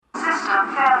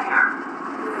System failure.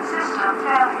 System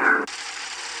failure.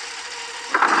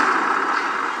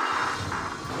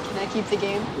 Can I keep the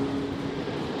game?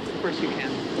 Of course you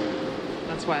can.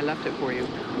 That's why I left it for you.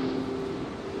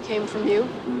 It came from you?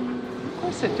 Of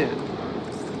course it did.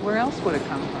 Where else would it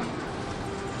come from?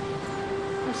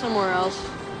 From somewhere else.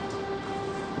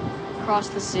 Across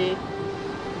the sea.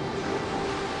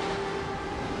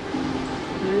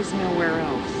 There is nowhere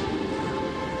else.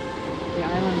 The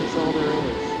island is all there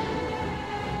is.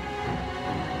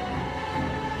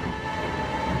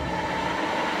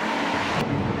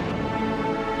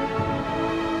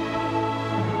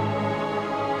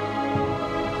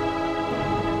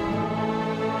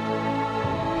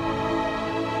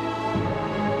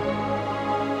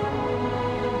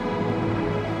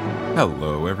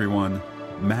 Hello everyone,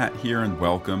 Matt here and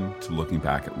welcome to Looking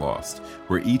Back at Lost,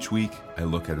 where each week I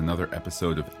look at another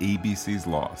episode of ABC's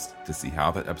Lost to see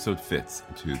how that episode fits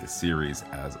into the series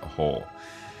as a whole.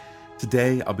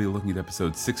 Today I'll be looking at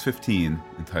episode 615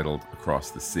 entitled Across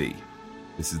the Sea.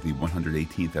 This is the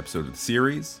 118th episode of the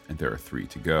series and there are 3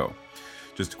 to go.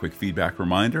 Just a quick feedback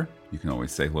reminder, you can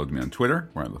always say hello to me on Twitter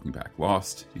where I'm Looking Back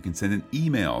Lost. You can send an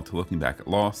email to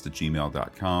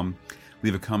lookingbackatlost@gmail.com.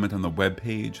 Leave a comment on the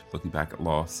webpage,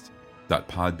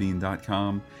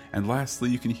 lookingbackatlost.podbean.com. And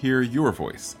lastly, you can hear your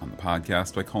voice on the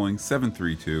podcast by calling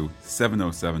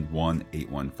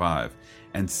 732-707-1815.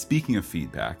 And speaking of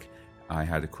feedback, I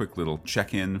had a quick little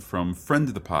check-in from friend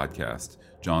of the podcast,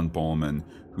 John Bowman,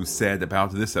 who said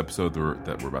about this episode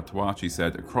that we're about to watch, he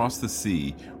said, "Across the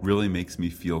Sea really makes me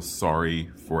feel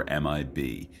sorry for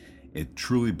MIB. It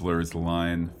truly blurs the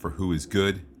line for who is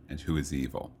good and who is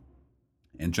evil."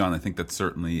 And John, I think that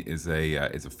certainly is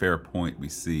a fair point. We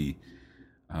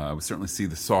certainly see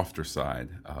the softer side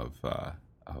of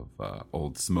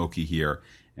old Smokey here,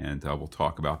 and we'll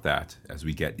talk about that as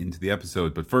we get into the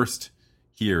episode. But first,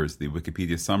 here's the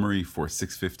Wikipedia summary for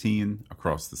 615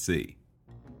 Across the Sea.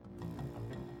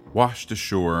 Washed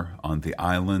ashore on the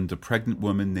island, a pregnant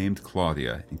woman named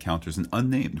Claudia encounters an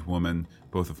unnamed woman,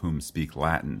 both of whom speak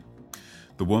Latin.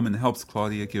 The woman helps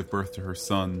Claudia give birth to her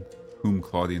son, whom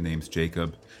Claudia names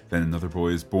Jacob. Then another boy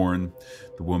is born.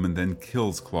 The woman then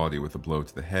kills Claudia with a blow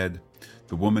to the head.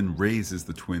 The woman raises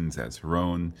the twins as her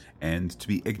own, and to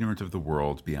be ignorant of the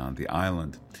world beyond the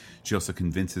island. She also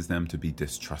convinces them to be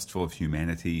distrustful of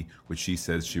humanity, which she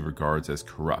says she regards as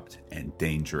corrupt and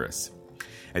dangerous.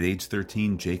 At age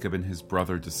 13, Jacob and his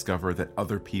brother discover that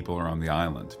other people are on the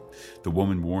island. The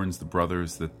woman warns the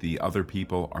brothers that the other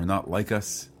people are not like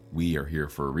us. We are here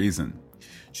for a reason.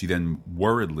 She then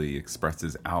worriedly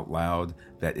expresses out loud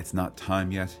that it's not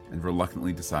time yet and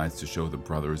reluctantly decides to show the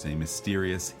brothers a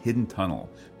mysterious hidden tunnel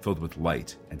filled with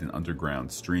light and an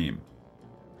underground stream.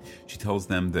 She tells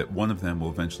them that one of them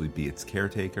will eventually be its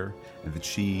caretaker and that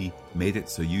she made it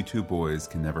so you two boys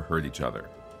can never hurt each other.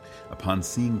 Upon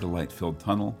seeing the light-filled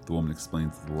tunnel, the woman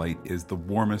explains that the light is the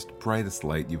warmest, brightest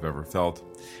light you've ever felt,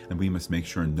 and we must make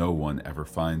sure no one ever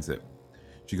finds it.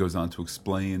 She goes on to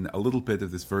explain a little bit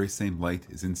of this very same light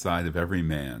is inside of every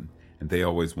man, and they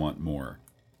always want more.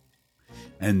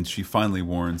 And she finally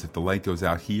warns, if the light goes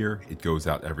out here, it goes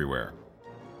out everywhere.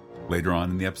 Later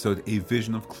on in the episode, a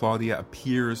vision of Claudia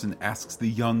appears and asks the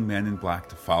young man in black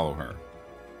to follow her.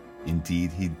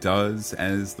 Indeed, he does,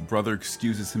 as the brother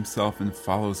excuses himself and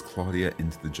follows Claudia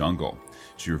into the jungle.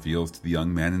 She reveals to the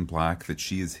young man in black that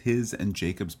she is his and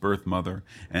Jacob's birth mother,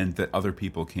 and that other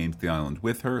people came to the island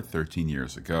with her 13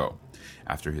 years ago.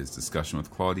 After his discussion with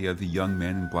Claudia, the young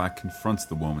man in black confronts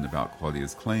the woman about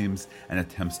Claudia's claims and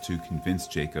attempts to convince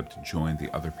Jacob to join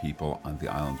the other people on the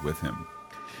island with him.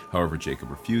 However,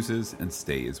 Jacob refuses and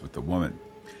stays with the woman.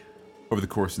 Over the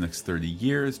course of the next 30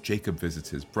 years, Jacob visits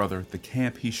his brother at the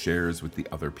camp he shares with the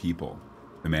other people.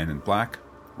 The man in black,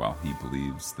 while he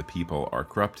believes the people are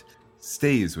corrupt,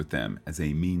 stays with them as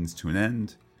a means to an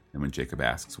end, and when Jacob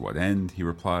asks what end, he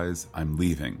replies, "I'm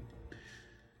leaving."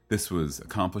 This was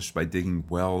accomplished by digging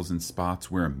wells in spots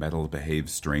where metal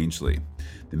behaves strangely.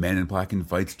 The man in black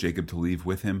invites Jacob to leave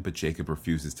with him, but Jacob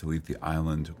refuses to leave the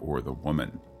island or the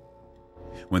woman.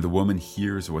 When the woman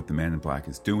hears what the man in black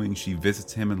is doing, she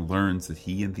visits him and learns that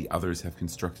he and the others have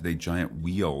constructed a giant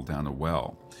wheel down a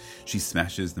well. She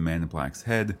smashes the man in black's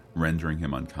head, rendering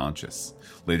him unconscious.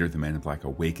 Later, the man in black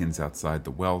awakens outside the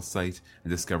well site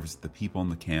and discovers that the people in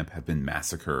the camp have been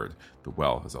massacred. The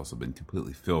well has also been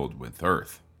completely filled with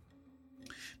earth.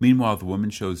 Meanwhile, the woman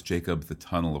shows Jacob the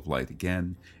tunnel of light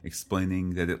again,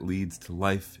 explaining that it leads to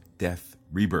life, death,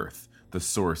 rebirth, the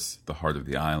source, the heart of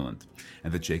the island,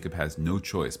 and that Jacob has no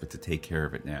choice but to take care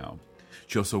of it now.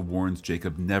 She also warns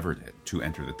Jacob never to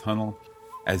enter the tunnel,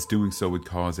 as doing so would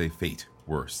cause a fate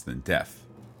worse than death.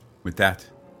 With that,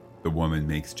 The woman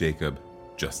makes Jacob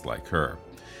just like her.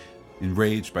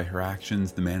 Enraged by her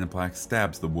actions, the man in black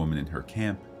stabs the woman in her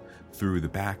camp through the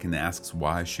back and asks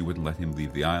why she wouldn't let him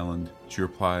leave the island. She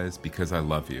replies, "Because I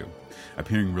love you."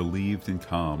 Appearing relieved and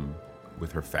calm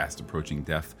with her fast approaching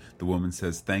death, the woman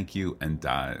says thank you and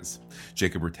dies.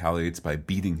 Jacob retaliates by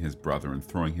beating his brother and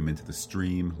throwing him into the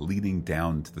stream, leading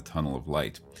down into the tunnel of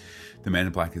light. The man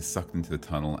in black is sucked into the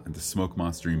tunnel, and the smoke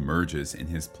monster emerges in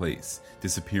his place,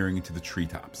 disappearing into the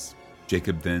treetops.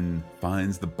 Jacob then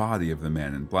finds the body of the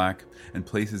man in black and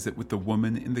places it with the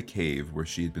woman in the cave where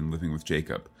she had been living with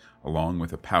Jacob, along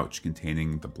with a pouch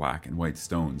containing the black and white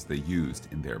stones they used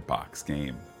in their box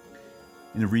game.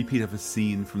 In a repeat of a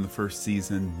scene from the first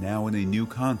season, now in a new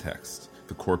context,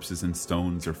 the corpses and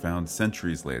stones are found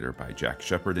centuries later by Jack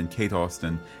Shepard and Kate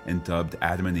Austin and dubbed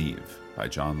Adam and Eve by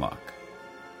John Locke.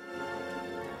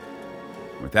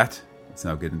 With that, let's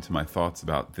now get into my thoughts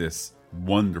about this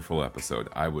wonderful episode.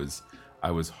 I was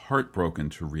heartbroken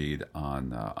to read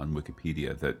on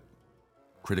Wikipedia that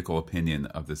critical opinion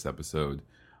of this episode,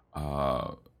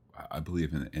 I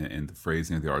believe in the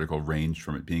phrasing of the article, ranged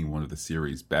from it being one of the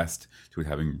series' best to it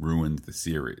having ruined the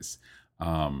series.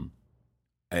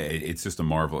 It's just a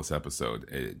marvelous episode.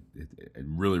 It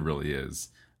really, really is.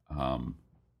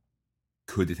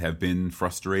 Could it have been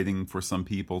frustrating for some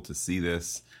people to see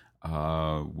this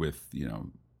with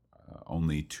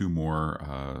only two more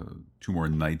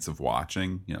nights of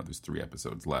watching? There's 3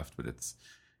 episodes left, but it's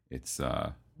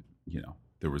there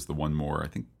was the one more. I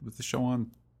think was the show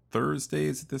on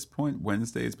Thursdays at this point,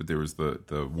 Wednesdays, but there was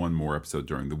the one more episode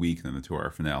during the week, and then the 2-hour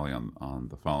finale on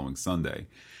the following Sunday.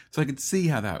 So I could see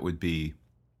how that would be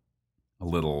a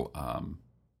little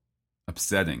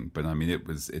upsetting, but I mean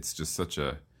it's just such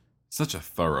a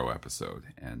thorough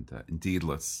episode, and indeed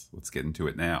let's get into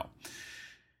it now.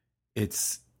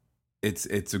 It's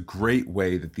a great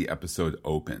way that the episode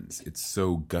opens. It's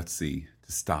so gutsy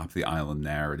to stop the island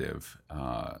narrative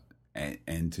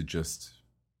and to just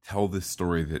tell this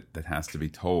story that has to be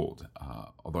told.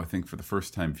 Although I think for the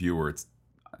first-time viewer, it's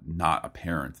not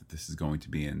apparent that this is going to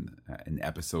be an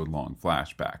episode-long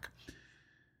flashback.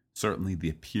 Certainly the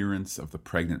appearance of the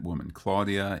pregnant woman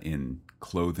Claudia in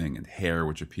clothing and hair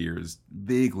which appears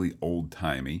vaguely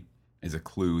old-timey is a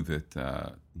clue that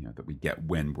that we get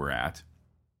when we're at.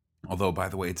 Although, by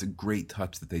the way, it's a great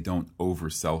touch that they don't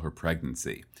oversell her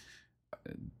pregnancy.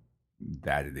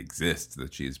 That it exists,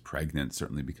 that she is pregnant,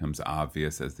 certainly becomes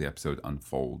obvious as the episode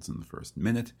unfolds in the first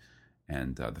minute.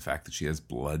 And the fact that she has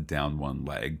blood down one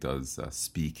leg does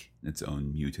speak in its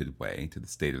own muted way to the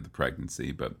state of the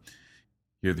pregnancy. But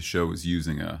here the show is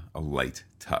using a light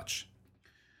touch.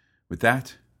 With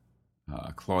that,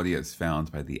 Claudia is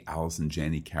found by the Allison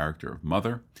Janney character of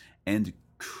Mother, and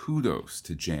kudos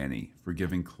to Janney for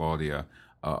giving Claudia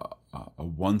a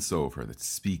once-over that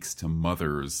speaks to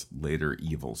Mother's later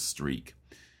evil streak.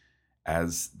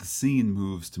 As the scene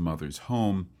moves to Mother's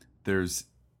home, there's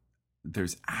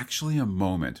actually a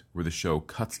moment where the show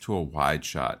cuts to a wide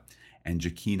shot, and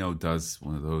Giacchino does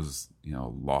one of those,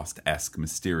 Lost-esque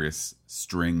mysterious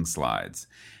string slides.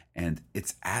 And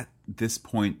it's at this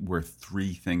point where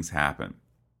 3 things happen.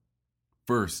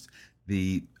 First,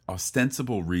 the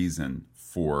ostensible reason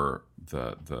for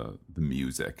the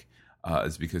music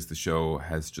is because the show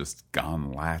has just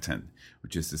gone Latin,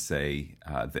 which is to say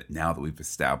that now that we've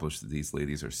established that these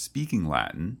ladies are speaking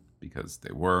Latin, because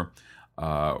they were,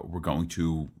 we're going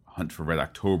to hunt for Red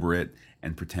October it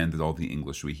and pretend that all the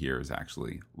English we hear is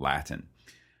actually Latin.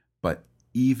 But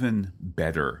even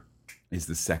better is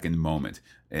the second moment,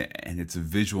 and it's a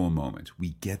visual moment. We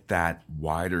get that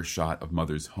wider shot of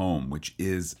Mother's home, which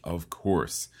is, of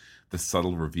course, the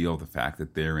subtle reveal of the fact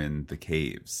that they're in the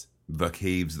caves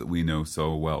that we know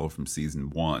so well from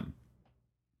season 1.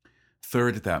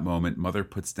 Third, at that moment, Mother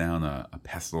puts down a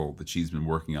pestle that she's been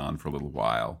working on for a little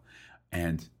while,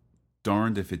 and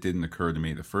darned if it didn't occur to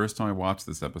me the first time I watched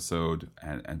this episode,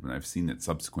 and when I've seen it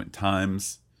subsequent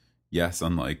times. Yes,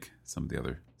 unlike some of the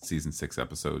other season 6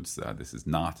 episodes, this is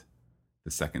not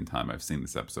the second time I've seen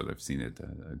this episode. I've seen it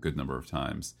a good number of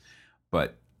times,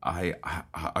 but I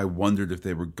wondered if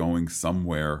they were going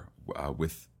somewhere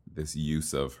with this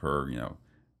use of her,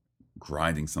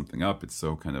 grinding something up. It's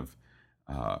so kind of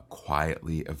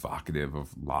quietly evocative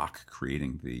of Locke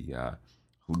creating the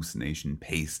hallucination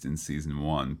paste in season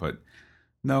 1, but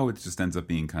no, it just ends up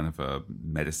being kind of a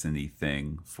medicine-y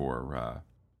thing for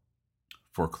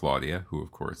Claudia, who,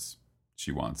 of course,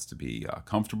 she wants to be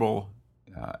comfortable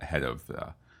ahead of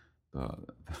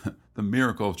the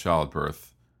miracle of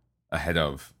childbirth, ahead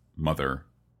of Mother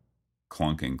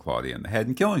clunking Claudia in the head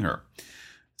and killing her.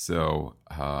 So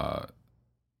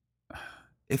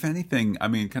if anything, I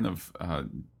mean, kind of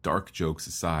dark jokes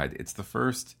aside, it's the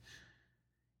first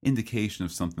indication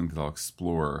of something that I'll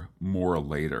explore more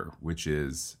later, which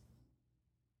is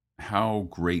how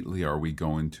greatly are we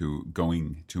going to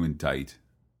indict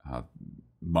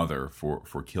Mother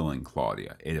for killing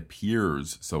Claudia. It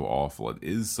appears so awful. It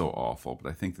is so awful, but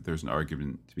I think that there's an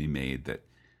argument to be made that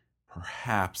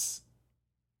perhaps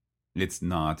it's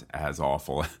not as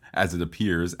awful as it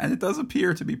appears, and it does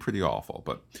appear to be pretty awful,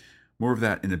 but more of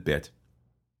that in a bit.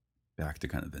 Back to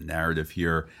kind of the narrative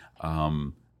here.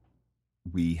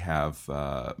 We have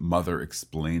Mother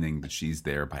explaining that she's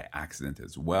there by accident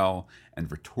as well,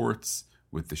 and retorts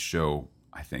with the show,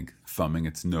 I think, thumbing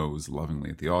its nose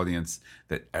lovingly at the audience,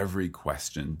 that every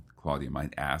question Claudia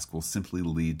might ask will simply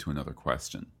lead to another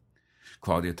question.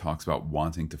 Claudia talks about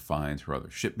wanting to find her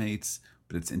other shipmates,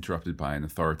 but it's interrupted by an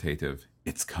authoritative,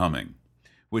 "It's coming,"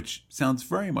 which sounds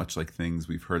very much like things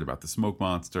we've heard about the smoke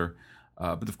monster,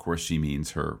 but of course she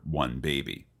means her one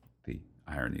baby. The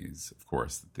irony is, of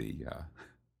course,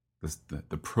 that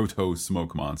the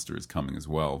proto-smoke monster is coming as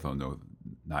well, though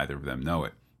neither of them know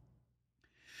it.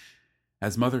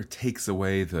 As Mother takes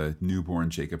away the newborn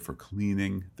Jacob for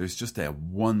cleaning, there's just a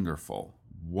wonderful,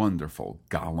 wonderful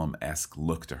Gollum-esque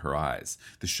look to her eyes,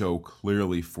 the show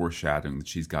clearly foreshadowing that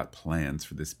she's got plans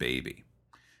for this baby.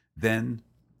 Then,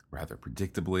 rather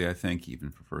predictably, I think,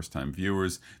 even for first-time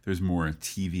viewers, there's more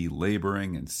TV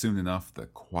laboring, and soon enough, the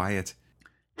quiet,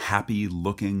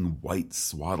 happy-looking,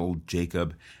 white-swaddled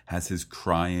Jacob has his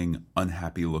crying,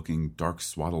 unhappy-looking,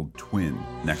 dark-swaddled twin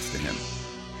next to him.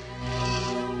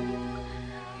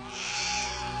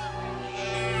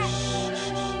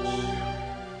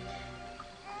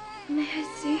 May I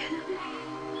see him?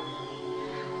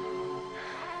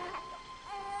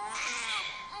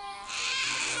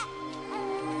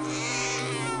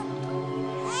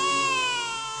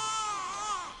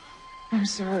 I'm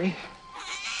sorry.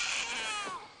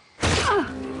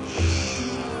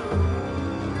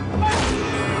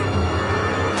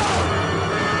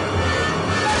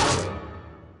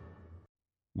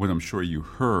 What I'm sure you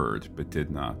heard, but did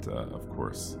not, of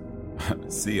course,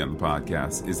 see on the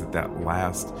podcast, is that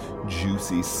last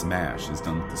juicy smash is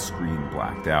done with the screen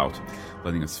blacked out,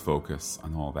 letting us focus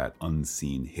on all that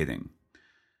unseen hitting.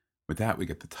 With that, we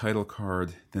get the title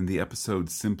card. Then the episode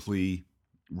simply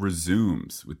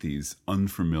resumes with these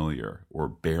unfamiliar or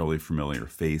barely familiar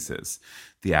faces.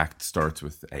 The act starts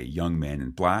with a young man in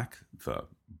black, the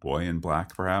boy in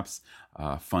black perhaps,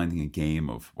 finding a game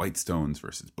of white stones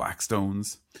versus black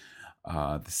stones.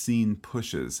 The scene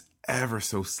pushes ever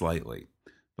so slightly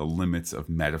the limits of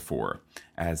metaphor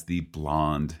as the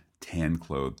blonde,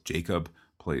 tan-clothed Jacob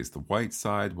plays the white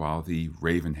side, while the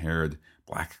raven-haired,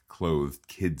 black-clothed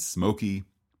kid Smokey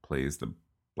plays the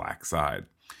black side.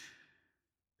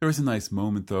 There is a nice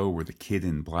moment, though, where the kid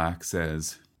in black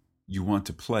says, "You want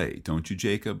to play, don't you,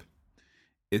 Jacob?"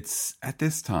 It's at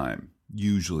this time,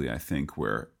 usually, I think,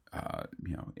 where,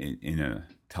 in a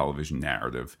television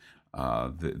narrative,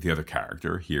 the other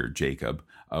character here, Jacob,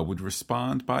 would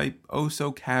respond by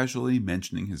so casually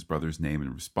mentioning his brother's name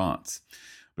in response.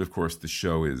 But of course, the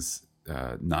show is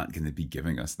not going to be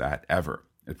giving us that ever.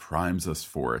 It primes us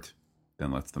for it, then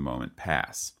lets the moment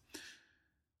pass.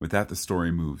 With that, the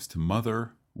story moves to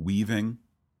Mother, weaving,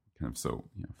 kind of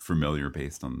familiar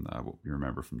based on what we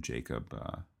remember from Jacob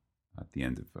at the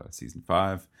end of season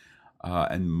 5.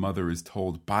 And Mother is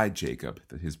told by Jacob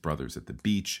that his brother's at the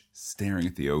beach staring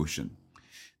at the ocean.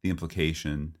 The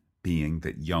implication being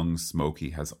that young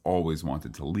Smokey has always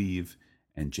wanted to leave,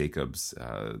 and Jacob's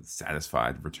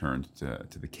satisfied return to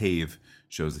the cave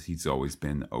shows that he's always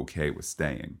been okay with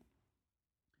staying.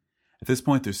 At this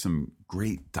point, there's some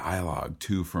great dialogue,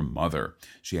 too, from Mother.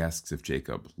 She asks if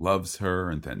Jacob loves her,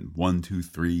 and then 1, 2,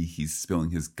 3, he's spilling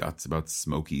his guts about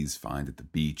Smokey's find at the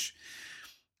beach.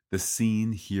 The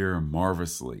scene here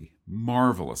marvelously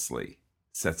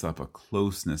sets up a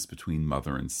closeness between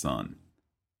mother and son,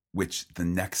 which the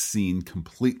next scene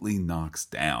completely knocks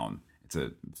down. It's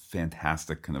a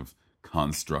fantastic kind of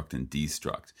construct and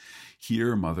destruct.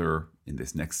 Here, Mother, in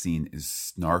this next scene, is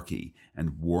snarky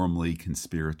and warmly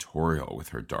conspiratorial with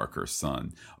her darker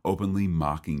son, openly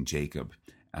mocking Jacob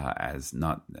as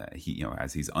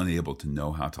he's unable to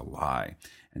know how to lie.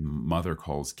 And Mother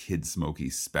calls Kid Smokey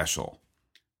special.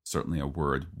 Certainly a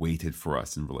word weighted for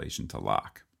us in relation to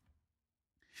Locke.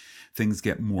 Things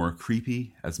get more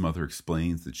creepy as Mother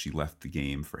explains that she left the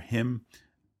game for him,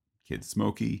 Kid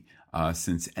Smokey,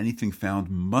 since anything found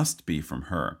must be from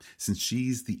her, since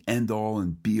she's the end-all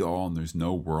and be-all and there's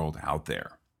no world out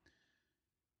there.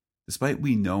 Despite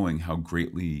we knowing how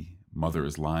greatly Mother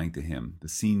is lying to him, the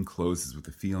scene closes with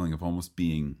a feeling of almost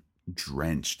being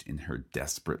drenched in her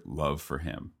desperate love for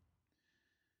him.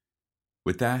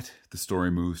 With that, the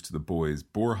story moves to the boys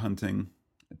boar hunting,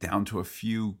 down to a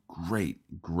few great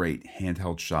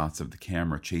handheld shots of the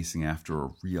camera chasing after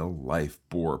a real-life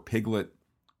boar piglet,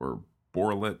 or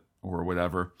boarlet, or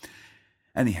whatever.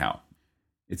 Anyhow,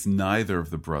 it's neither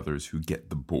of the brothers who get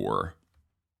the boar.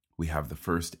 We have the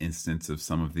first instance of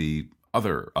some of the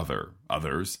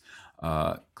others,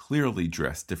 clearly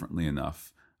dressed differently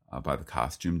enough by the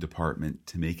costume department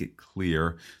to make it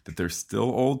clear that they're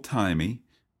still old-timey,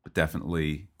 but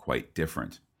definitely quite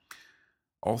different.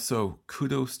 Also,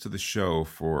 kudos to the show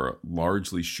for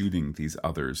largely shooting these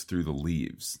others through the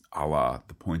leaves, a la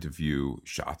the point of view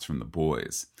shots from the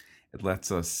boys. It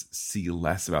lets us see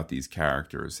less about these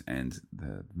characters, and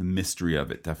the mystery of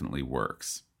it definitely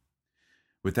works.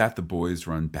 With that, the boys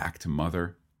run back to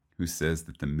Mother, who says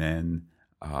that the men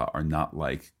are not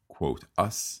like, quote,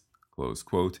 us, close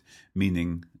quote,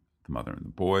 meaning the mother and the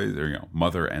boys, or,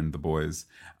 Mother and the boys,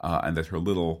 and that her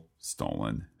little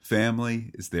stolen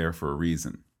family is there for a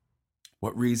reason.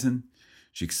 What reason?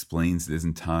 She explains it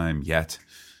isn't time yet,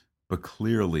 but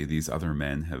clearly these other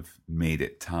men have made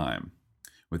it time.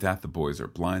 With that, the boys are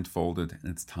blindfolded,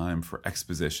 and it's time for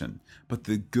exposition, but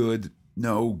the good,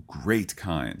 no, great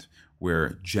kind,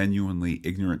 where genuinely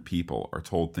ignorant people are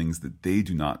told things that they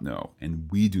do not know,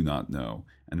 and we do not know,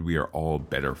 and we are all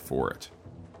better for it.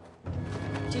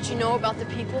 Did you know about the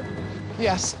people?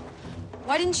 Yes,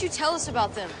 Why didn't you tell us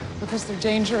about them? because they're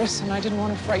dangerous and I didn't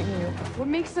want to frighten you. What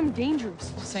makes them dangerous?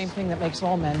 The same thing that makes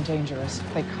all men dangerous.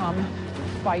 They come,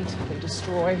 they fight, they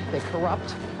destroy, they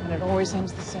corrupt, and it always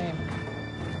ends the same.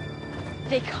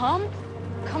 They come?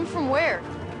 Come from where?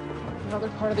 Another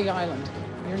part of the island.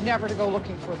 You're never to go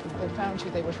looking for them. If they found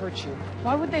you, they would hurt you.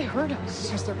 Why would they hurt us?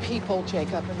 Because they're people,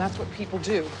 Jacob, and that's what people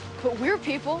do. But we're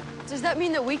people. Does that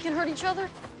mean that we can hurt each other?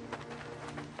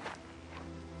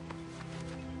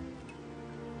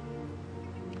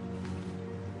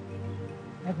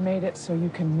 I've made it so you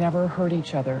can never hurt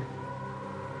each other.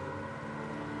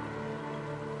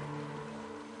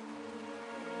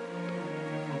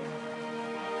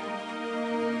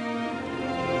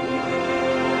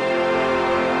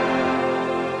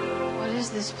 What is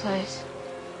this place?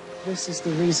 This is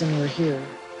the reason we're here.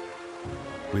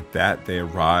 With that, they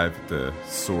arrive at the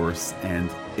source, and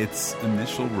its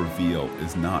initial reveal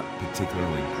is not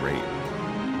particularly great.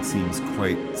 It seems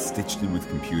quite stitched in with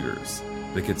computers.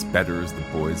 But it gets better as the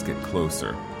boys get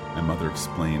closer, and Mother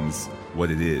explains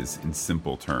what it is in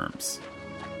simple terms.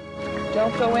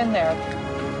 Don't go in there.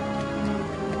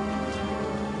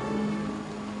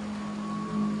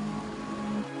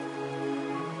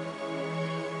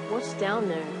 What's down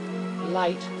there?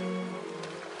 Light.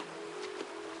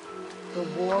 The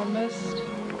warmest,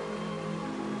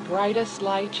 brightest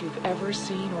light you've ever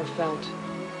seen or felt.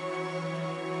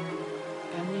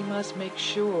 And we must make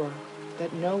sure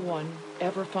that no one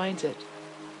ever finds it.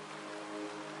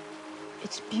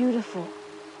 It's beautiful.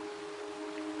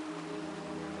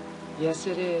 Yes,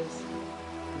 it is.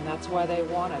 And that's why they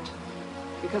want it.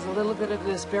 Because a little bit of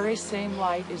this very same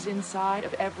light is inside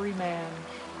of every man.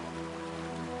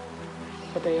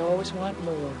 But they always want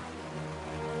more.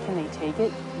 Can they take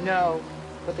it? No,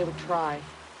 but they would try.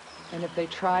 And if they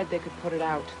tried, they could put it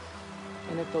out.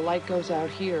 And if the light goes out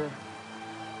here,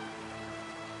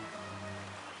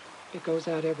 it goes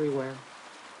out everywhere.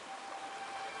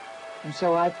 And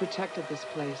so I've protected this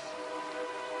place.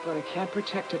 But I can't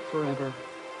protect it forever.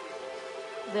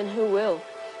 Then who will?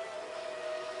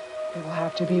 It will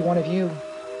have to be one of you.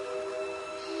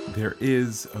 There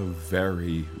is a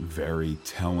very, very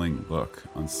telling look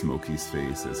on Smokey's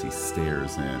face as he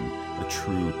stares in, a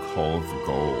true call of the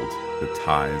gold that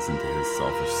ties into his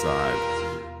selfish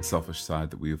side, the selfish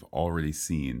side that we have already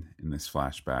seen in this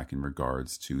flashback in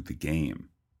regards to the game.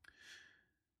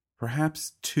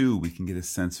 Perhaps, too, we can get a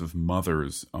sense of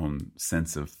Mother's own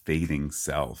sense of fading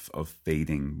self, of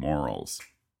fading morals.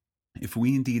 If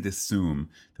we indeed assume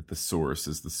that the source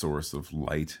is the source of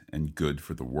light and good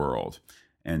for the world,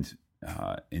 and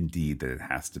indeed that it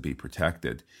has to be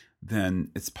protected,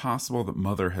 then it's possible that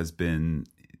Mother has been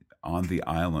on the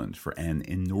island for an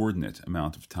inordinate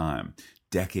amount of time,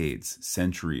 decades,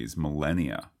 centuries,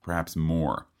 millennia, perhaps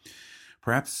more.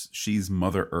 Perhaps she's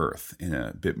Mother Earth in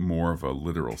a bit more of a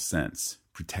literal sense,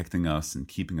 protecting us and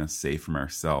keeping us safe from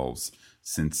ourselves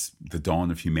since the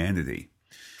dawn of humanity.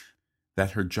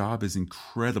 That her job is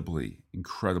incredibly,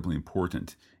 incredibly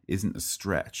important isn't a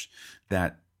stretch.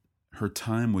 That her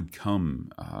time would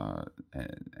come,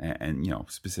 and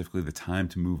specifically the time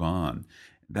to move on,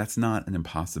 that's not an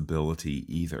impossibility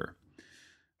either.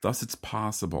 Thus, it's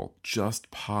possible, just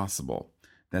possible,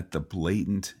 that the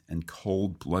blatant and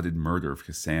cold-blooded murder of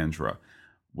Cassandra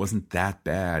wasn't that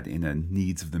bad in a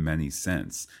needs of the many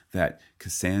sense, that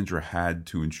Cassandra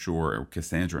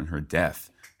and her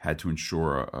death had to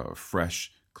ensure a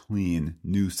fresh, clean,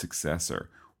 new successor,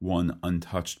 one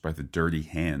untouched by the dirty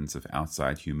hands of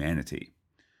outside humanity.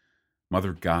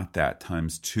 Mother got that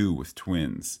times 2 with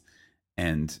twins,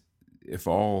 and if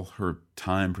all her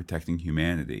time protecting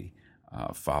humanity,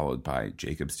 followed by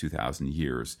Jacob's 2,000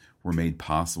 years, were made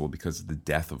possible because of the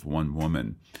death of one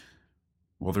woman,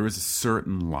 well, there is a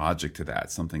certain logic to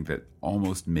that, something that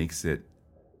almost makes it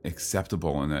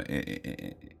acceptable in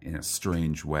a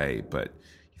strange way. But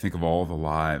you think of all the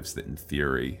lives that, in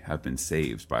theory, have been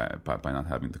saved by not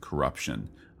having the corruption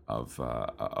of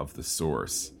the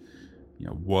source.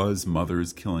 Was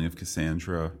Mother's killing of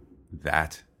Cassandra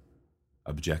that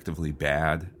objectively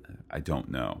bad? I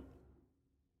don't know.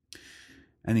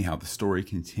 Anyhow, the story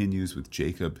continues with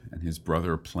Jacob and his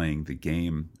brother playing the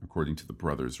game according to the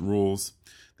brothers' rules.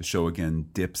 The show again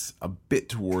dips a bit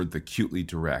toward the cutely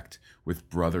direct,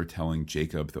 with brother telling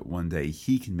Jacob that one day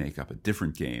he can make up a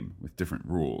different game with different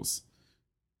rules.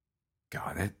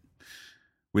 Got it?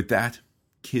 With that,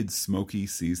 Kid Smokey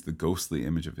sees the ghostly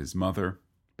image of his mother,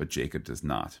 but Jacob does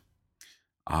not.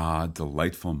 Ah,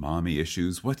 delightful mommy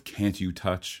issues, what can't you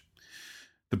touch?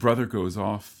 The brother goes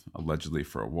off, allegedly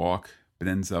for a walk, but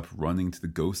ends up running to the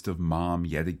ghost of Mom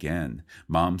yet again.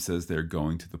 Mom says they're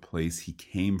going to the place he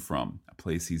came from, a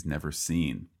place he's never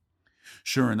seen.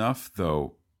 Sure enough,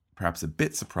 though perhaps a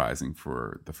bit surprising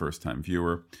for the first-time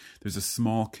viewer, there's a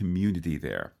small community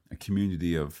there, a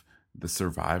community of the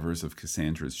survivors of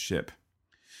Cassandra's ship.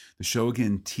 The show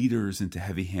again teeters into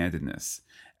heavy-handedness,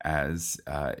 as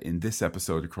in this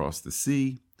episode, Across the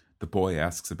Sea, the boy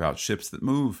asks about ships that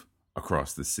move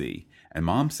across the sea, and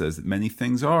Mom says that many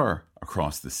things are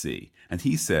across the sea, and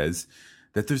he says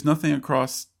that there's nothing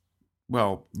across,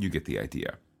 well, you get the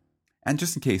idea. And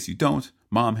just in case you don't,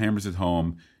 Mom hammers it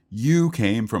home, you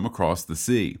came from across the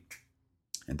sea.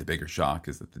 And the bigger shock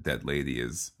is that the dead lady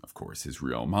is, of course, his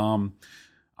real mom.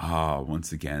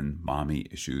 Once again, mommy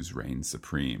issues reign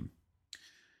supreme.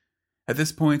 At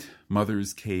this point,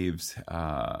 Mother's caves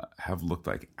have looked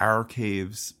like our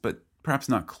caves, but perhaps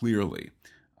not clearly.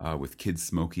 With Kid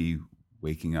Smokey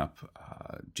waking up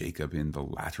Jacob in the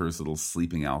latter's little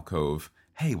sleeping alcove.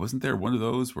 Hey, wasn't there one of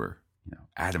those where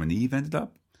Adam and Eve ended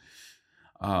up?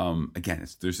 Again,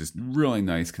 there's this really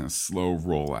nice kind of slow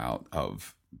rollout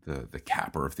of the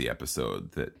capper of the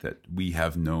episode that we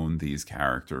have known these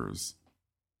characters,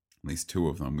 at least 2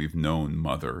 of them. We've known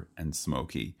Mother and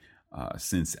Smokey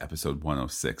since episode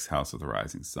 106, House of the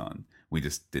Rising Sun. We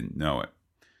just didn't know it.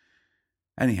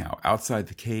 Anyhow, outside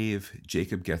the cave,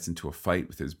 Jacob gets into a fight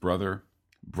with his brother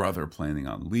planning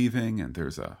on leaving, and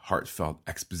there's a heartfelt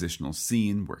expositional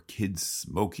scene where Kid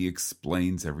Smokey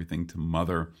explains everything to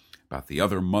Mother about the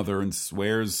other mother and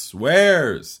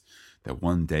swears that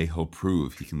one day he'll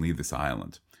prove he can leave this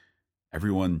island.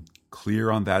 Everyone clear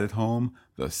on that at home?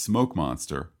 The smoke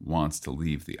monster wants to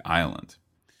leave the island.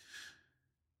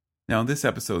 Now, in this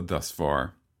episode thus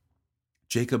far,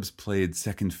 Jacob's played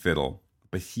second fiddle,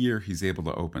 but here he's able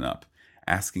to open up,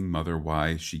 asking Mother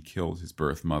why she killed his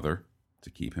birth mother, to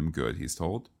keep him good, he's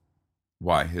told.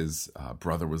 Why his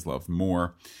brother was loved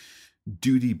more.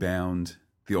 Duty-bound,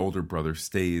 the older brother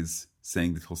stays,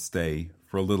 saying that he'll stay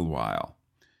for a little while.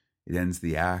 It ends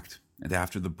the act, and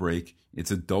after the break,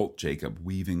 it's adult Jacob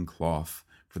weaving cloth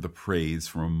for the praise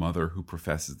from a mother who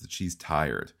professes that she's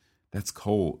tired. That's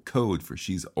code for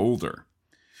she's older.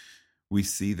 We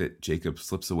see that Jacob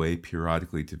slips away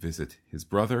periodically to visit his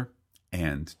brother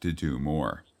and to do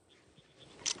more.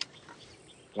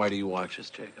 Why do you watch us,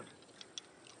 Jacob?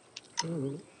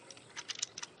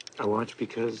 I watch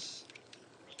because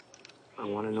I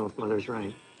want to know if Mother's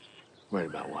right. Right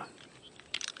about what?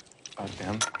 About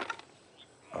them.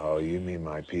 Oh, you mean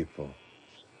my people.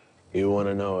 You want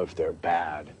to know if they're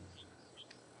bad.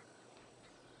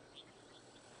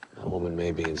 A woman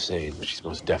may be insane, but she's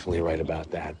most definitely right about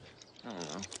that. I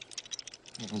don't know.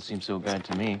 It doesn't seem so bad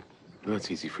to me. Well, that's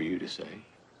easy for you to say.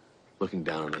 Looking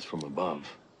down on us from above.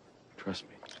 Trust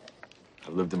me.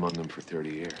 I've lived among them for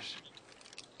 30 years.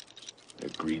 They're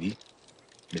greedy,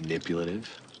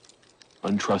 manipulative,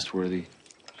 untrustworthy,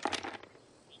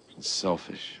 and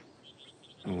selfish.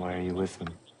 And why are you with them?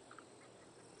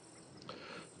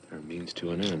 They're a means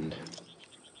to an end.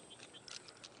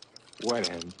 What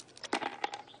end?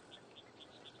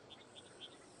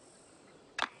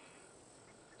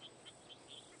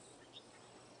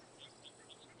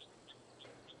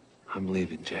 I'm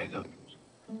leaving, Jacob.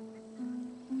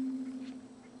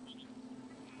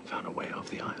 Found a way off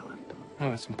the island. No,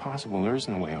 that's impossible. There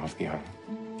isn't a way off the island.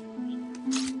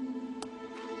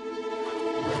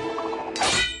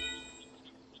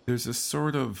 There's a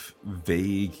sort of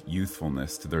vague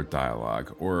youthfulness to their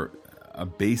dialogue, or a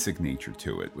basic nature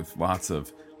to it, with lots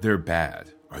of "they're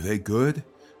bad, are they good?"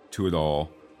 to it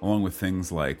all, along with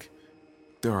things like,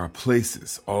 "There are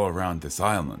places all around this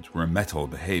island where metal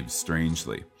behaves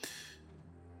strangely."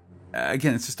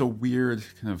 Again, it's just a weird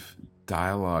kind of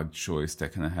dialogue choice to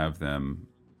kind of have them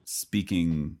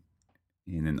speaking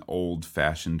in an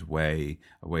old-fashioned way,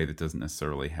 a way that doesn't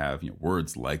necessarily have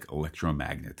words like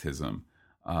electromagnetism,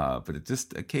 but it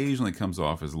just occasionally comes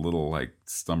off as a little like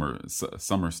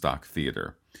summer stock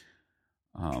theater.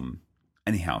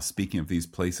 Anyhow, speaking of these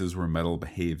places where metal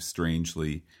behaves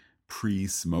strangely,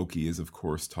 Smokey is of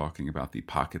course talking about the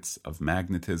pockets of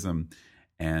magnetism,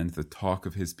 and the talk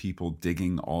of his people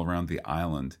digging all around the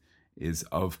island is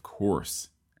of course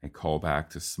a callback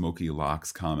to Smokey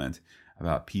Locke's comment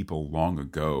about people long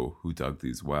ago who dug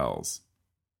these wells.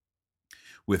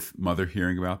 With Mother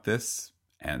hearing about this,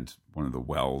 and one of the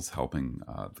wells helping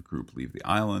the group leave the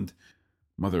island,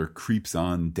 Mother creeps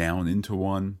on down into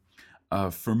one, a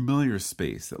familiar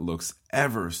space that looks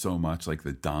ever so much like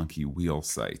the donkey wheel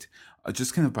site,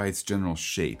 just kind of by its general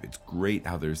shape. It's great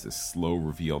how there's this slow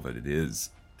reveal that it is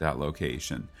that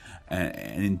location.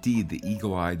 And indeed, the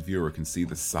eagle-eyed viewer can see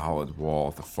the solid wall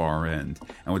at the far end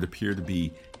and what appear to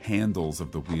be handles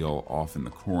of the wheel off in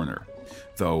the corner.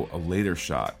 Though a later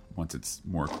shot, once it's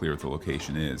more clear what the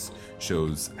location is,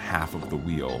 shows half of the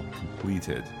wheel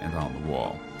completed and on the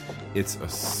wall. It's a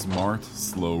smart,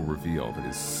 slow reveal that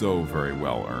is so very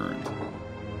well earned.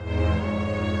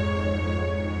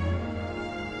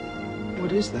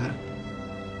 What is that?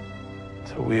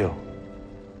 It's a wheel.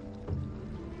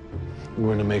 We're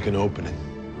going to make an opening.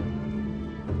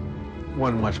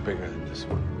 One much bigger than this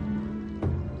one.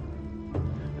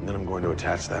 And then I'm going to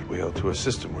attach that wheel to a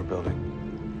system we're building.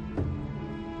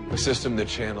 A system that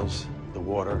channels the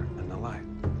water and the light.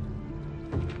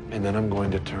 And then I'm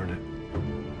going to turn it.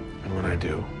 And when I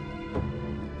do,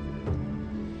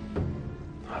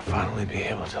 I'll finally be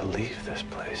able to leave this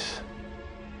place.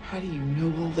 How do you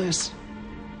know all this?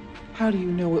 How do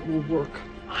you know it will work?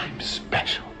 I'm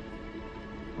special,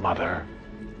 Mother.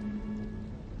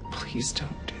 Please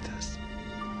don't do this.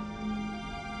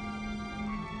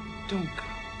 Don't go.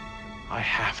 I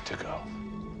have to go.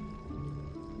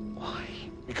 Why?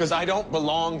 Because I don't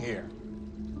belong here.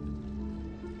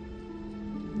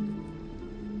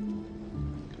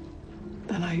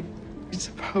 Then I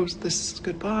suppose this is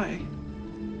goodbye.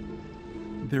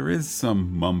 There is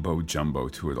some mumbo-jumbo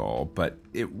to it all, but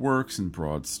it works in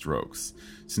broad strokes,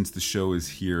 since the show is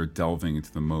here delving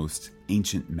into the most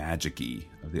ancient magic-y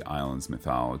of the island's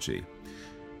mythology.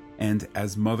 And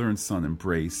as mother and son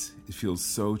embrace, it feels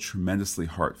so tremendously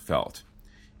heartfelt.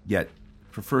 Yet,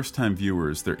 for first-time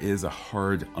viewers, there is a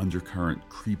hard undercurrent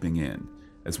creeping in,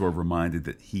 as we're reminded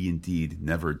that he indeed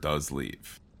never does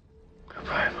leave.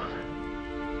 Goodbye, Mother.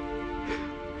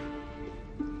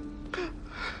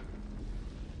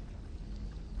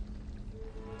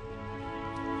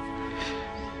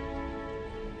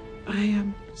 I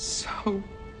am so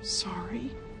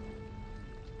sorry.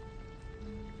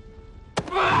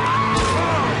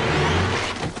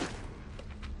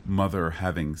 Mother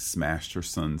having smashed her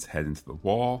son's head into the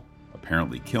wall,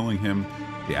 apparently killing him,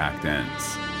 the act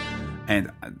ends. And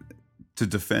to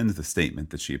defend the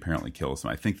statement that she apparently kills him,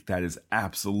 I think that is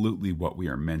absolutely what we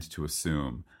are meant to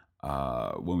assume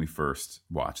when we first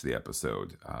watch the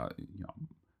episode.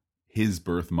 His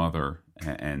birth mother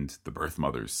and the birth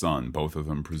mother's son, both of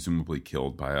them presumably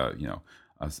killed by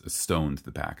a stone to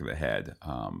the back of the head.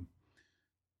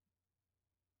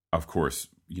 Of course,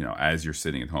 as you're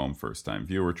sitting at home, first-time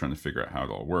viewer, trying to figure out how it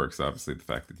all works, obviously the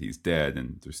fact that he's dead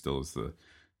and there still is the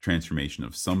transformation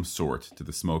of some sort to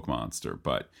the smoke monster,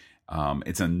 but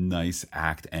it's a nice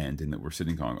act end in that we're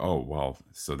sitting going, oh, well,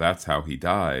 so that's how he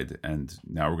died, and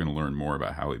now we're going to learn more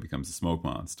about how he becomes a smoke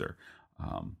monster.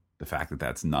 The fact that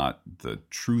that's not the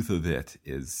truth of it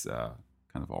is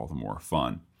kind of all the more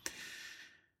fun.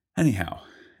 Anyhow,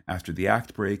 after the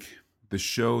act break, the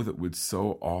show that would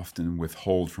so often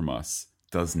withhold from us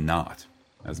does not.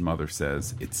 As Mother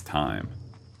says, it's time.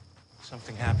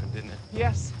 Something happened, didn't it?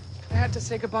 Yes, I had to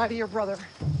say goodbye to your brother.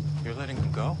 You're letting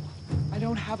him go? I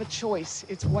don't have a choice.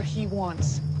 It's what he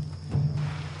wants.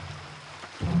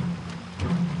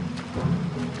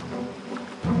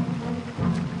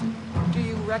 Do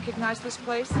you recognize this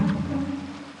place?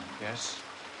 Yes.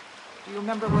 Do you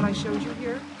remember what I showed you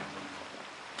here?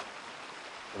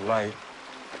 The light.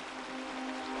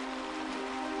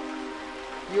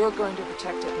 You're going to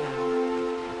protect it now.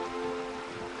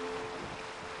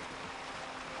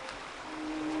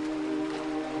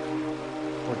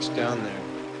 What's down there?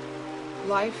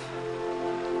 Life,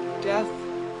 death,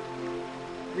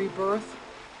 Rebirth,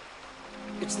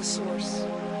 it's the source,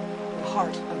 the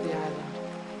heart of the island.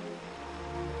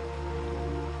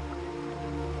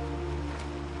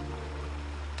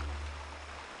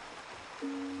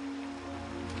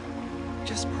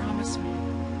 Just promise me,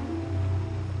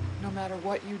 no matter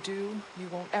what you do, you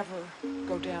won't ever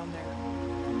go down there.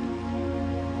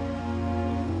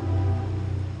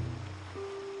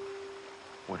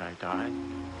 Would I die?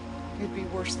 It'd be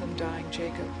worse than dying,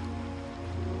 Jacob.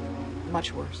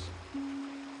 Much worse.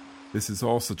 This is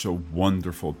all such a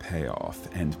wonderful payoff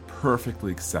and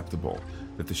perfectly acceptable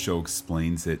that the show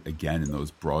explains it again in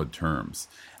those broad terms.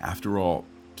 After all,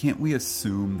 can't we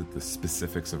assume that the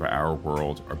specifics of our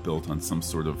world are built on some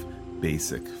sort of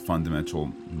basic,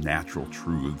 fundamental, natural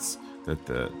truths that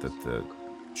the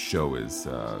show is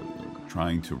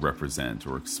trying to represent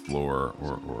or explore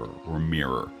or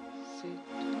mirror?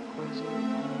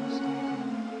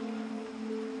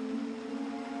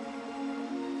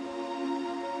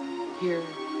 Here,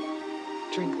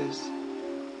 drink this.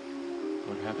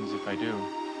 What happens if I do?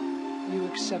 You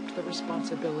accept the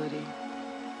responsibility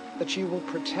that you will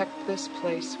protect this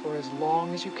place for as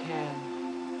long as you can.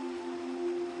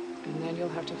 And then you'll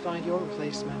have to find your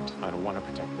replacement. I don't want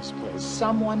to protect this place.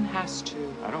 Someone has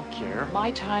to. I don't care.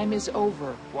 My time is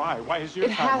over. Why? Why is your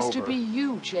It time has over? to be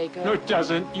you, Jacob. No, it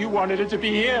doesn't. You wanted it to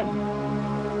be him.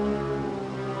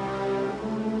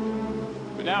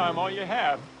 But now I'm all you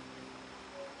have.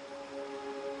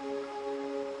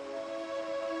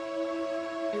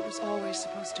 It was always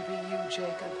supposed to be you,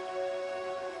 Jacob.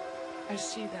 I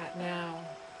see that now.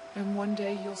 And one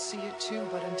day you'll see it too,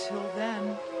 but until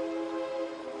then,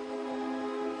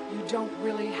 you don't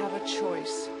really have a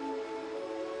choice.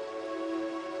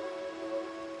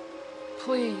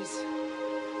 Please,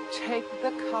 take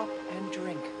the cup and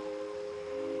drink.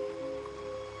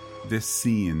 This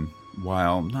scene,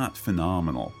 while not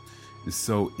phenomenal, is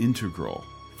so integral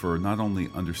for not only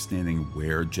understanding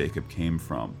where Jacob came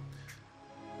from,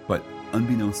 but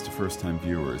unbeknownst to first-time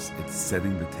viewers, it's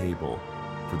setting the table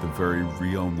for the very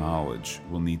real knowledge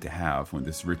we'll need to have when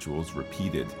this ritual is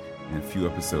repeated in a few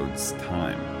episodes'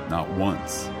 time. Not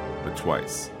once, but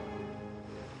twice.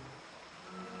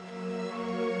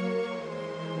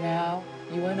 Now,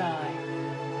 you and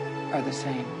I are the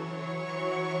same.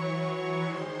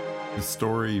 The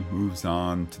story moves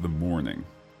on to the morning,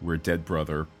 where dead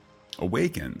brother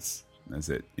awakens, as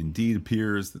it indeed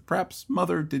appears that perhaps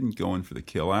Mother didn't go in for the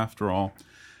kill after all.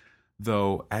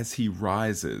 Though, as he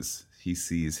rises, he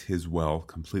sees his well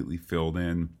completely filled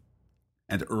in,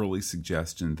 and early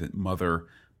suggestion that Mother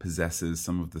possesses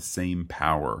some of the same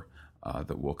power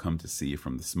that we'll come to see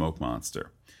from the smoke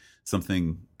monster.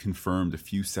 Something confirmed a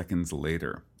few seconds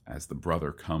later as the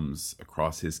brother comes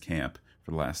across his camp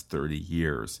for the last 30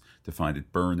 years to find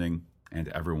it burning and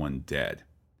everyone dead.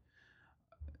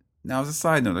 Now, as a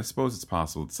side note, I suppose it's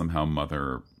possible that somehow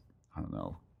Mother,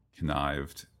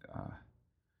 connived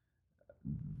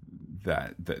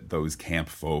that those camp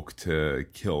folk to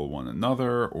kill one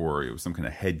another, or it was some kind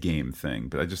of head game thing.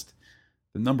 But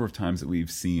the number of times that we've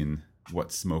seen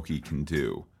what Smokey can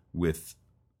do with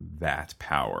that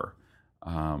power,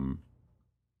 I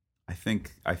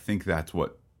think that's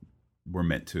what we're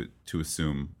meant to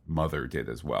assume Mother did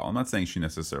as well. I'm not saying she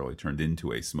necessarily turned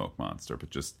into a smoke monster, but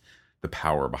just the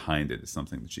power behind it is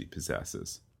something that she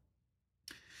possesses.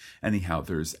 Anyhow,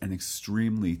 there's an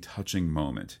extremely touching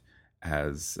moment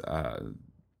as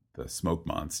the smoke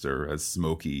monster, as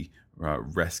Smokey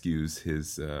rescues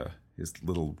his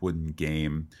little wooden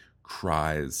game,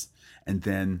 cries, and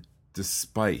then,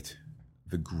 despite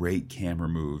the great camera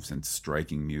moves and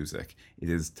striking music, it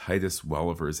is Titus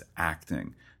Welliver's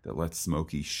acting that lets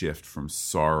Smokey shift from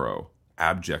sorrow,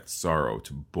 abject sorrow,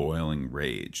 to boiling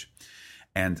rage.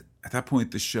 And at that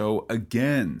point, the show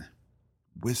again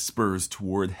whispers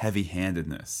toward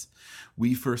heavy-handedness.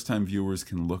 We first-time viewers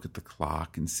can look at the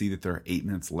clock and see that there are 8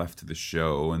 minutes left to the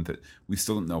show, and that we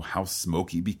still don't know how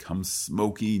Smokey becomes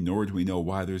Smokey, nor do we know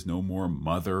why there's no more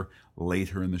Mother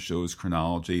later in the show's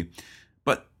chronology.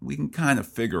 But we can kind of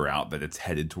figure out that it's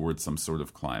headed towards some sort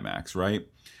of climax, right?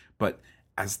 But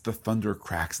as the thunder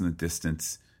cracks in the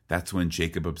distance, that's when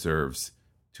Jacob observes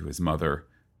to his mother,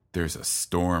 "There's a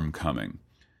storm coming."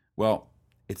 Well,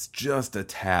 it's just a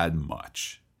tad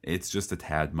much. It's just a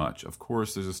tad much. Of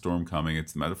course, there's a storm coming.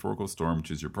 It's the metaphorical storm,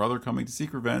 which is your brother coming to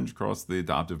seek revenge across the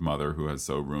adoptive mother who has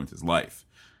so ruined his life.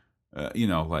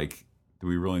 Do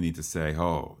we really need to say,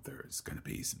 oh, there's going to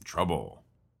be some trouble?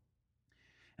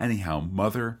 Anyhow,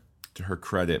 Mother, to her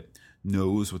credit,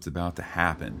 knows what's about to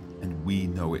happen, and we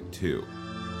know it too.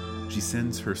 She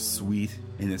sends her sweet,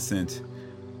 innocent,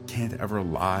 can't ever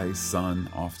lie son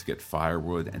off to get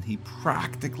firewood, and he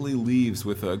practically leaves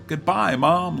with a "Goodbye,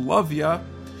 Mom, love ya,"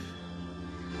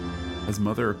 as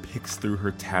Mother picks through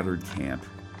her tattered camp,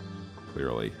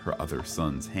 clearly her other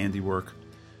son's handiwork.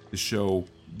 The show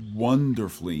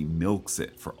wonderfully milks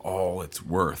it for all it's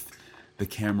worth, the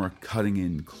camera cutting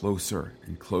in closer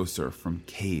and closer from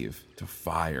cave to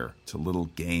fire to little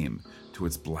game to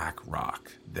its black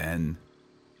rock. Then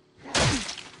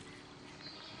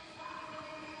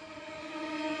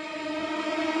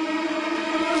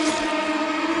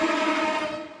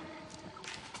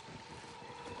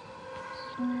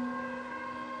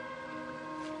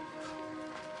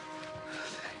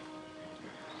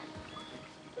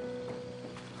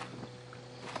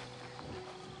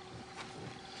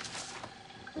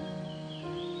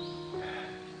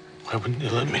Why wouldn't you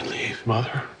let me leave,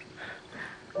 Mother?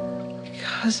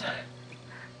 Because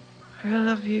I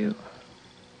love you.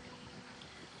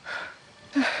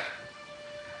 Thank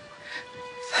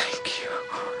you.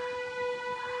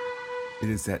 it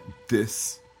is at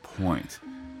this point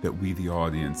that we, the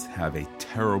audience, have a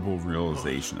terrible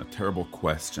realization, a terrible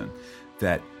question,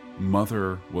 that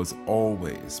Mother was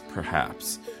always,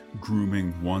 perhaps,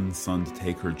 grooming one son to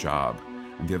take her job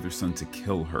and the other son to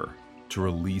kill her, to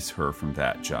release her from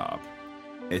that job.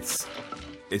 It's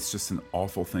just an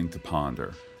awful thing to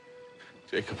ponder.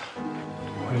 Jacob,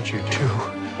 what did you do?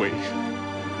 Wait,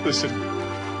 listen.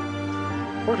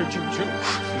 What did you do?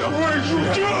 No. What did you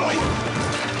do?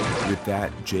 With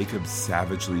that, Jacob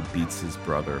savagely beats his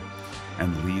brother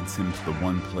and leads him to the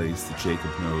one place that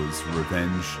Jacob knows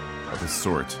revenge of a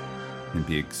sort can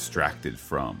be extracted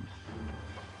from.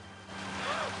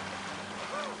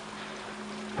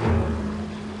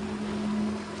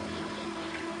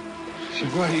 She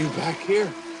brought you back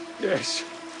here? Yes,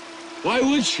 Why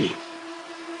would she?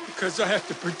 because I have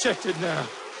to protect it now.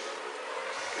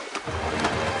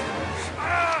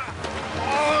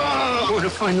 I want to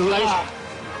find the light.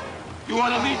 You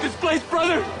want to leave this place,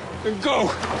 brother? Then go.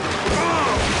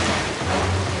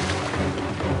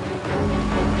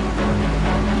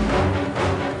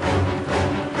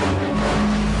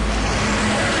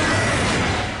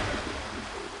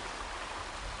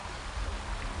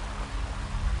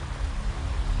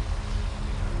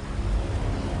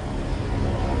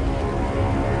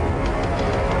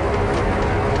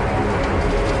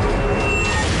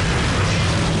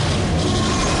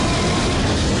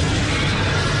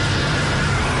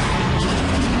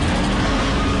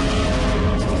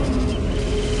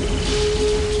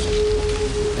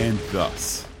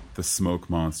 Thus, the smoke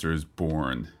monster is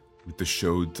born, with the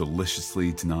show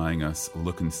deliciously denying us a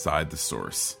look inside the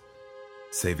source,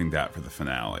 saving that for the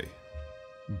finale.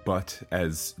 But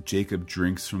as Jacob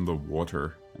drinks from the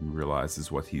water and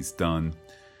realizes what he's done,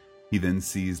 he then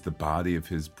sees the body of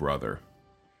his brother,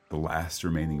 the last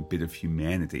remaining bit of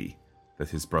humanity that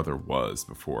his brother was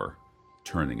before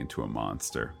turning into a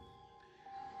monster.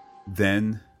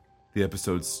 Then the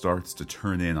episode starts to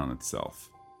turn in on itself,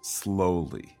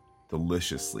 slowly,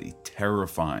 deliciously,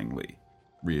 terrifyingly,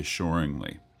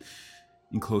 reassuringly.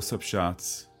 In close-up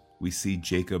shots, we see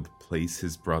Jacob place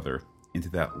his brother into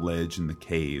that ledge in the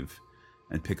cave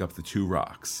and pick up the two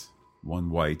rocks, one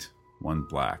white, one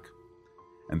black.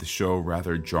 And the show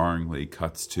rather jarringly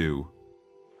cuts to,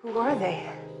 Who are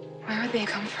they? Where did they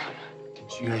come from?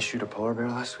 Did you guys shoot a polar bear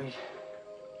last week?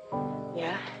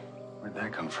 Yeah? Where'd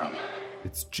that come from?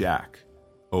 it's Jack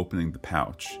opening the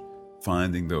pouch,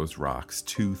 finding those rocks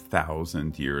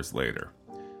 2,000 years later.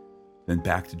 Then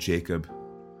back to Jacob,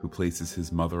 who places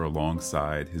his mother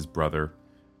alongside his brother,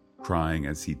 crying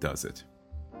as he does it.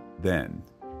 Then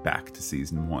back to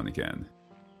season 1 again.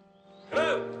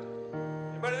 Hello?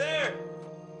 Anybody there?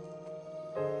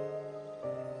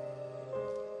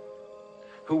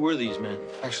 Who were these men?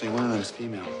 Actually, one of them's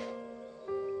female.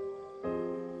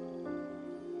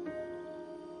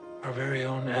 Our very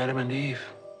own Adam and Eve.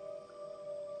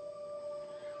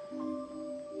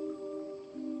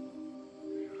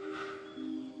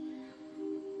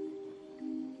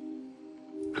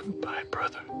 Goodbye,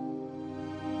 brother.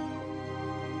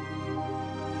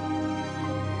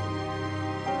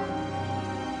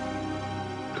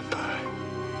 Goodbye.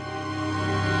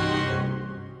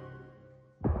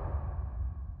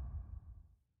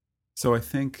 So I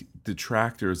think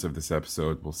detractors of this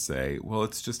episode will say, well,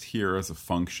 it's just here as a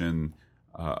function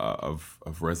of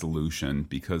resolution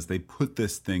because they put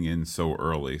this thing in so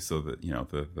early so that, you know,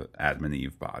 the Adam and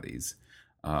Eve bodies,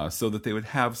 so that they would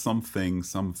have something,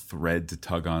 some thread to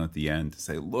tug on at the end to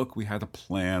say, look, we had a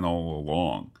plan all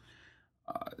along.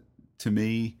 To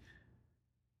me,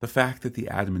 the fact that the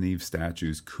Adam and Eve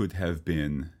statues could have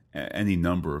been any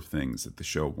number of things that the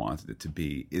show wanted it to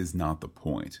be is not the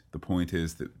point. The point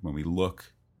is that when we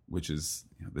look, which is,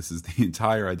 this is the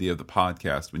entire idea of the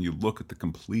podcast, when you look at the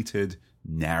completed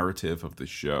narrative of the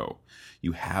show,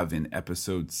 you have in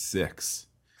episode 6,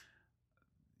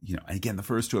 again, the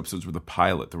first 2 episodes were the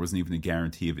pilot. There wasn't even a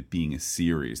guarantee of it being a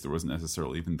series. There wasn't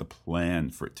necessarily even the plan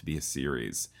for it to be a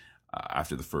series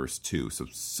after the first 2.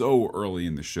 So early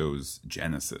in the show's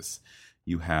genesis,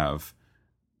 you have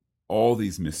all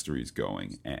these mysteries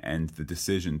going, and the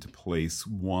decision to place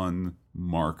one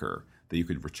marker that you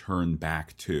could return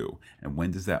back to. And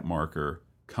when does that marker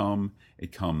come?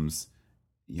 It comes,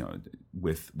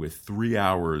 with 3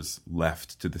 hours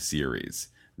left to the series.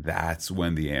 That's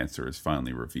when the answer is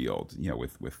finally revealed.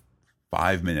 With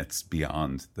 5 minutes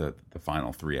beyond the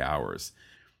final 3 hours,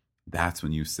 that's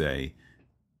when you say,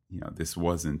 this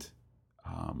wasn't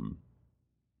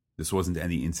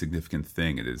any insignificant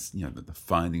thing. It is, the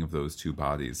finding of those 2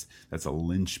 bodies. That's a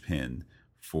linchpin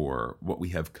for what we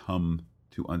have come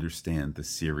to understand the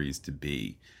series to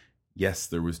be. Yes,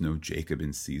 there was no Jacob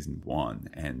in season 1,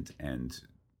 and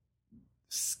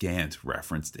scant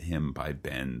reference to him by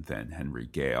Ben, then Henry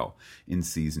Gale, in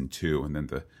season 2, and then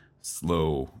the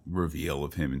slow reveal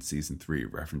of him in season 3,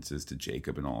 references to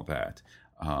Jacob and all that,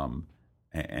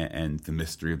 and the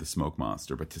mystery of the smoke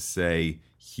monster. But to say,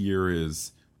 here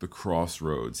is the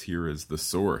crossroads, here is the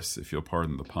source, if you'll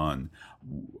pardon the pun,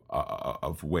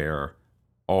 of where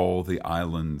all the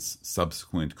island's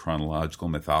subsequent chronological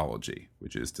mythology,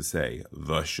 which is to say,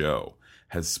 the show,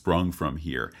 has sprung from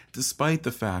here, despite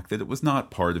the fact that it was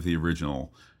not part of the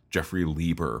original Jeffrey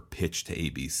Lieber pitch to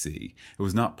ABC. It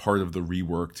was not part of the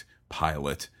reworked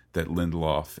pilot that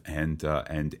Lindelof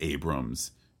and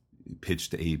Abrams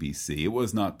pitched to ABC. It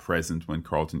was not present when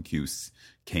Carlton Cuse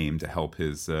came to help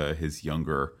his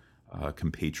younger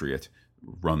compatriot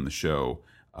run the show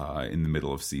in the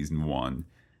middle of season 1.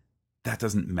 That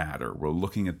doesn't matter. We're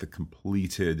looking at the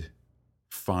completed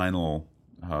final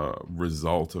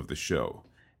result of the show,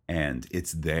 and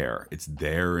it's there. It's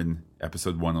there in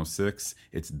episode 106.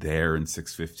 It's there in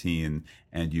 615,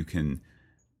 and you can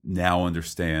now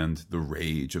understand the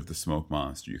rage of the smoke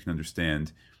monster. You can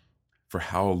understand for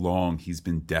how long he's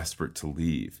been desperate to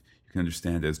leave. You can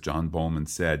understand, as John Bowman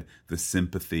said, the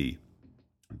sympathy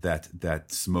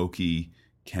that Smokey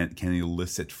can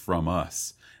elicit from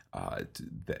us. To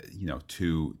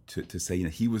say,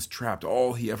 he was trapped.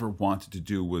 All he ever wanted to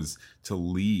do was to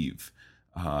leave,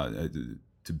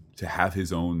 to have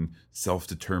his own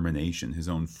self-determination, his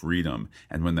own freedom.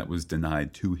 And when that was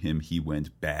denied to him, he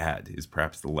went bad. Is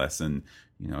perhaps the lesson,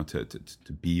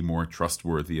 to be more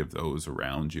trustworthy of those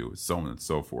around you, so on and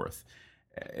so forth.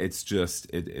 It's just,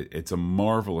 it's a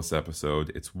marvelous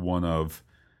episode. It's one of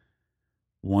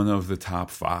the top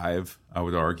 5, I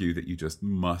would argue, that you just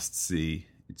must see.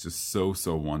 It's just so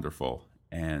wonderful.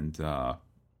 And,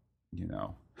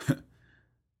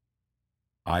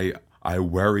 I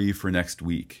worry for next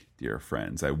week, dear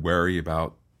friends. I worry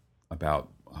about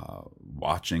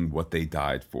watching What They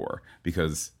Died For,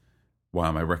 because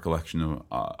while my recollection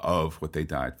of What They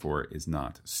Died For is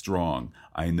not strong,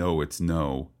 I know it's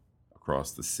no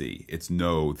Across the Sea. It's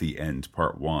no The End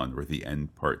Part 1 or The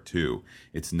End Part 2.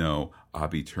 It's no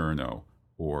Ab Aeterno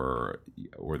or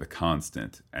The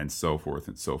Constant, and so forth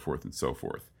and so forth and so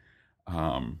forth.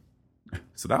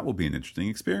 So that will be an interesting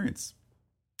experience.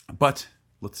 But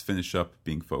let's finish up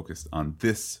being focused on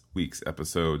this week's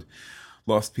episode.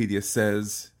 Lostpedia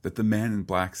says that the Man in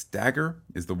Black's dagger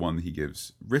is the one that he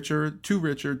gives Richard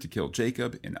to kill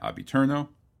Jacob in Ab Aeterno.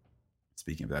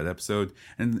 Speaking of that episode,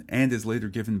 and is later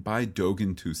given by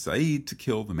Dogan to Saeed to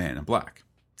kill the Man in Black.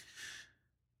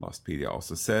 Lostpedia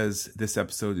also says this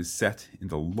episode is set in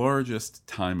the largest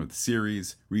time of the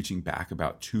series, reaching back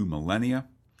about 2 millennia,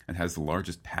 and has the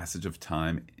largest passage of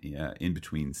time in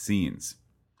between scenes.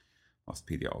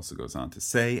 Lostpedia also goes on to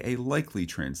say a likely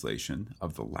translation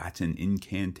of the Latin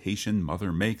incantation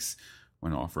Mother makes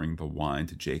when offering the wine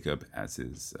to Jacob as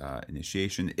his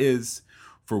initiation is,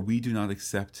 "For we do not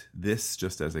accept this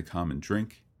just as a common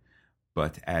drink,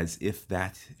 but as if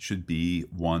that should be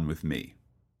one with me."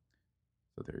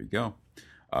 So there you go.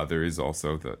 There is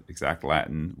also the exact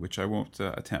Latin, which I won't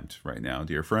attempt right now,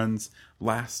 dear friends.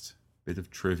 Last bit of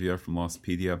trivia from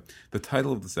Lostpedia. The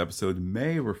title of this episode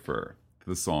may refer to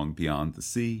the song Beyond the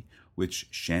Sea, which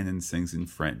Shannon sings in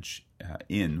French,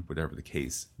 in whatever the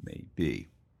case may be.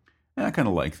 And I kind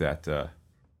of like that.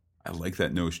 I like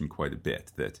that notion quite a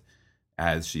bit, that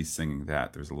as she's singing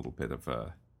that, there's a little bit of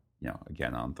a,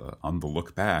 again, on the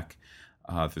look back,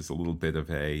 there's a little bit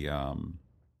of a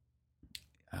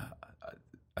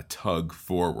tug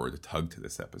forward, a tug to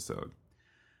this episode.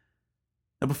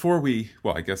 Now,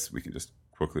 I guess we can just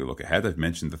quickly look ahead. I've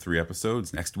mentioned the 3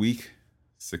 episodes. Next week,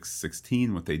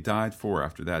 6/16, What They Died For.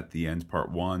 After that, The End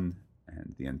Part 1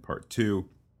 and The End Part 2.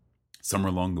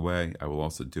 Somewhere along the way, I will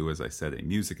also do, as I said, a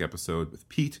music episode with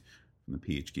Pete from the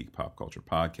PH Geek Pop Culture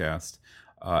Podcast,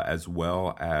 as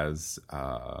well as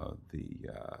there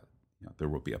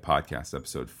will be a podcast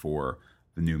episode for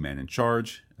The New Man in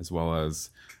Charge, as well as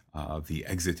the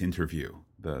exit interview,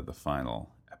 the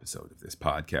final episode of this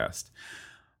podcast.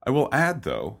 I will add,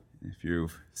 though, if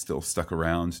you've still stuck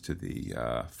around to the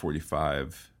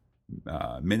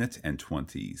 45-minute and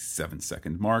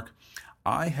 27-second mark,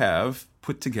 I have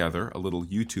put together a little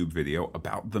YouTube video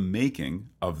about the making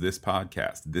of this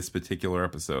podcast, this particular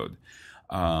episode.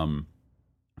 Of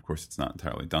course, it's not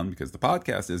entirely done because the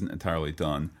podcast isn't entirely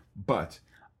done, but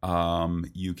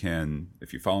you can,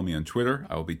 if you follow me on Twitter,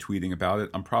 I will be tweeting about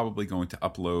it. I'm probably going to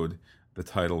upload the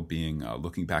title being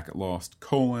Looking Back at Lost,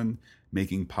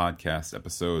 Making Podcast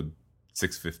Episode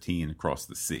 615 Across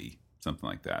the Sea, something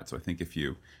like that. So I think if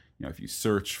you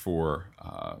search for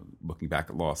Looking Back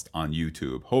at Lost on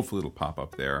YouTube, hopefully it'll pop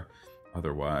up there.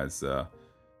 Otherwise,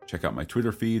 check out my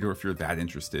Twitter feed, or if you're that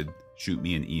interested, shoot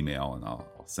me an email and I'll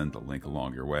send the link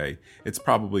along your way. It's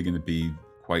probably going to be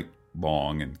quite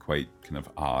long and quite kind of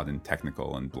odd and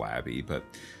technical and blabby, but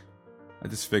I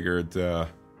just figured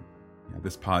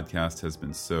this podcast has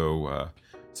been so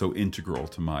integral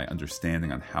to my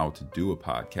understanding on how to do a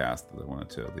podcast that I wanted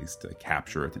to at least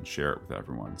capture it and share it with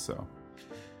everyone. So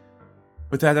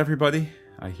with that, everybody,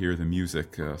 I hear the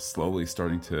music slowly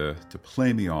starting to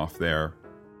play me off there.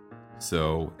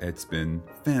 So it's been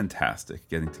fantastic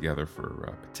getting together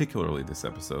for particularly this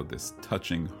episode, this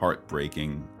touching,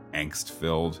 heartbreaking,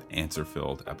 angst-filled,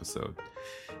 answer-filled episode.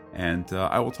 And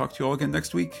I will talk to you all again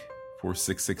next week for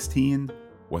 616,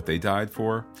 What They Died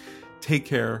For. Take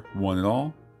care, one and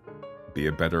all. Be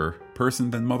a better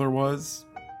person than Mother was.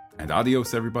 And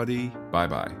adios, everybody.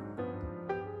 Bye-bye.